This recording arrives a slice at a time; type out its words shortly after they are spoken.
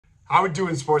How we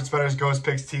doing, sports bettors? Ghost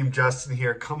Picks team Justin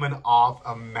here, coming off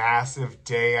a massive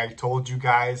day. I told you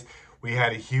guys we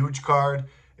had a huge card.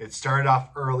 It started off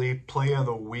early. Play of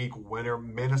the week winner,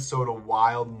 Minnesota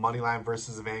Wild moneyline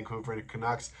versus the Vancouver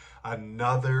Canucks.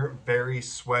 Another very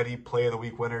sweaty play of the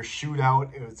week winner.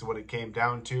 Shootout is what it came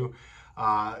down to.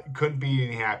 Couldn't be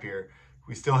any happier.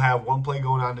 We still have one play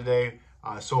going on today.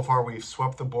 So far, we've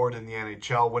swept the board in the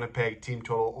NHL. Winnipeg team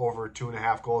total over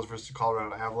 2.5 goals versus the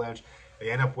Colorado Avalanche. They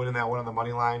end up winning that one on the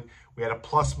money line. We had a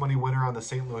plus money winner on the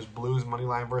St. Louis Blues money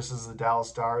line versus the Dallas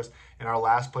Stars. And our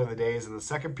last play of the day is in the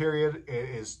second period. It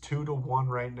is 2-1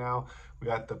 right now. We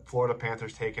got the Florida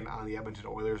Panthers taking on the Edmonton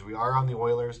Oilers. We are on the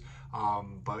Oilers,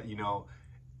 but you know,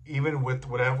 even with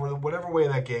whatever way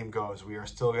that game goes, we are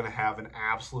still going to have an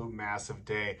absolute massive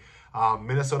day.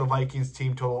 Minnesota Vikings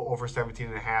team total over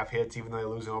 17.5 hits, even though they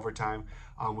lose in overtime.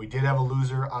 We did have a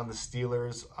loser on the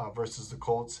Steelers versus the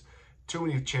Colts. Too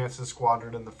many chances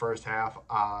squandered in the first half.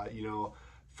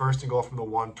 First and goal from the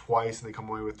one twice, and they come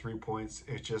away with 3 points.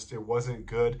 It wasn't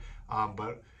good.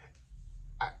 But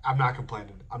I'm not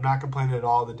complaining. I'm not complaining at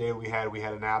all. The day we had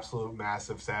an absolute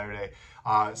massive Saturday.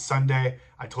 Sunday,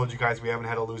 I told you guys we haven't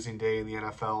had a losing day in the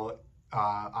NFL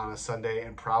on a Sunday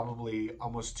in probably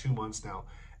almost 2 months now.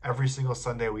 Every single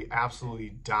Sunday, we absolutely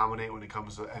dominate when it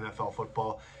comes to NFL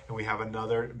football, and we have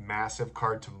another massive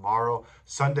card tomorrow.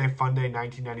 Sunday, Fun Day,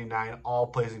 $19.99, all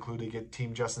plays included. Get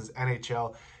Team Justin's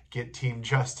NHL, get Team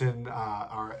Justin,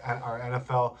 our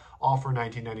NFL, all for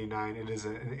 $19.99. It is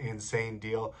an insane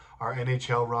deal. Our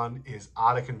NHL run is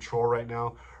out of control right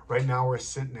now. Right now, we're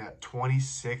sitting at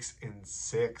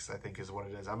 26-6, I think is what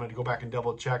it is. I'm going to go back and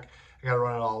double check. I got to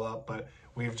run it all up, but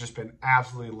we've just been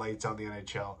absolutely lights on the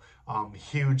NHL.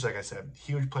 Huge, like I said,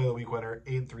 huge play of the week winner,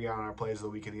 8-3 on our plays of the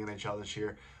week in the NHL this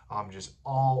year. Just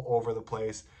all over the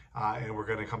place. And we're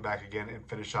going to come back again and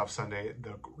finish off Sunday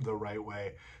the right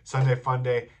way. Sunday Fun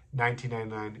Day,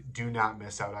 $19.99. Do not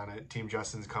miss out on it. Team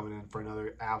Justin's coming in for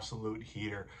another absolute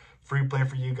heater. Free play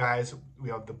for you guys. We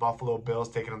have the Buffalo Bills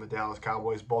taking on the Dallas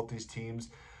Cowboys. Both these teams,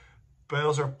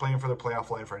 Bills are playing for their playoff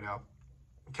life right now.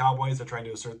 Cowboys are trying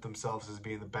to assert themselves as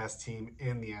being the best team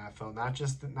in the NFL, not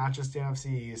just the NFC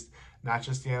East, not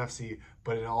just the NFC,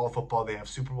 but in all of football. They have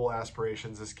Super Bowl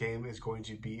aspirations. This game is going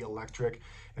to be electric,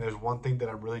 and there's one thing that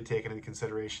I'm really taking into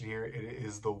consideration here. It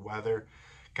is the weather.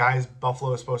 Guys,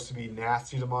 Buffalo is supposed to be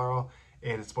nasty tomorrow,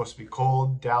 and it's supposed to be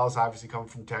cold. Dallas obviously coming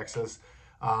from Texas.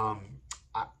 I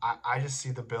just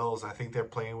see the Bills. I think they're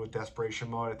playing with desperation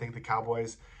mode. I think the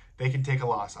Cowboys, they can take a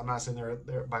loss. I'm not saying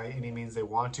they're by any means they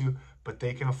want to, but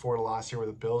they can afford a loss here where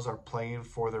the Bills are playing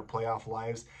for their playoff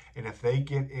lives. And if they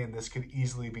get in, this could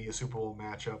easily be a Super Bowl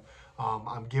matchup.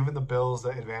 I'm giving the Bills the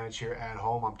advantage here at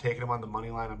home. I'm taking them on the money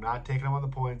line. I'm not taking them on the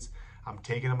points. I'm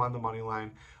taking them on the money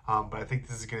line. But I think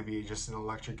this is going to be just an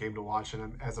electric game to watch.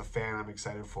 And as a fan, I'm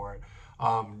excited for it.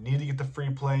 Need to get the free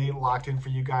play locked in for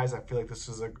you guys. I feel like this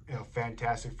is a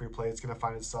fantastic free play. It's going to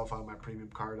find itself on my premium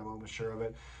card. I'm almost sure of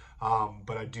it.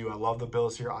 But I love the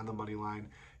Bills here on the money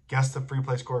line. Guess the free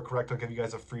play score correct. I'll give you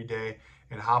guys a free day.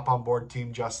 And hop on board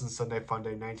Team Justin Sunday Fun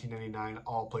Day, $19.99,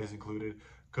 all plays included.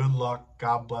 Good luck.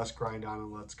 God bless. Grind on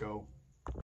and let's go.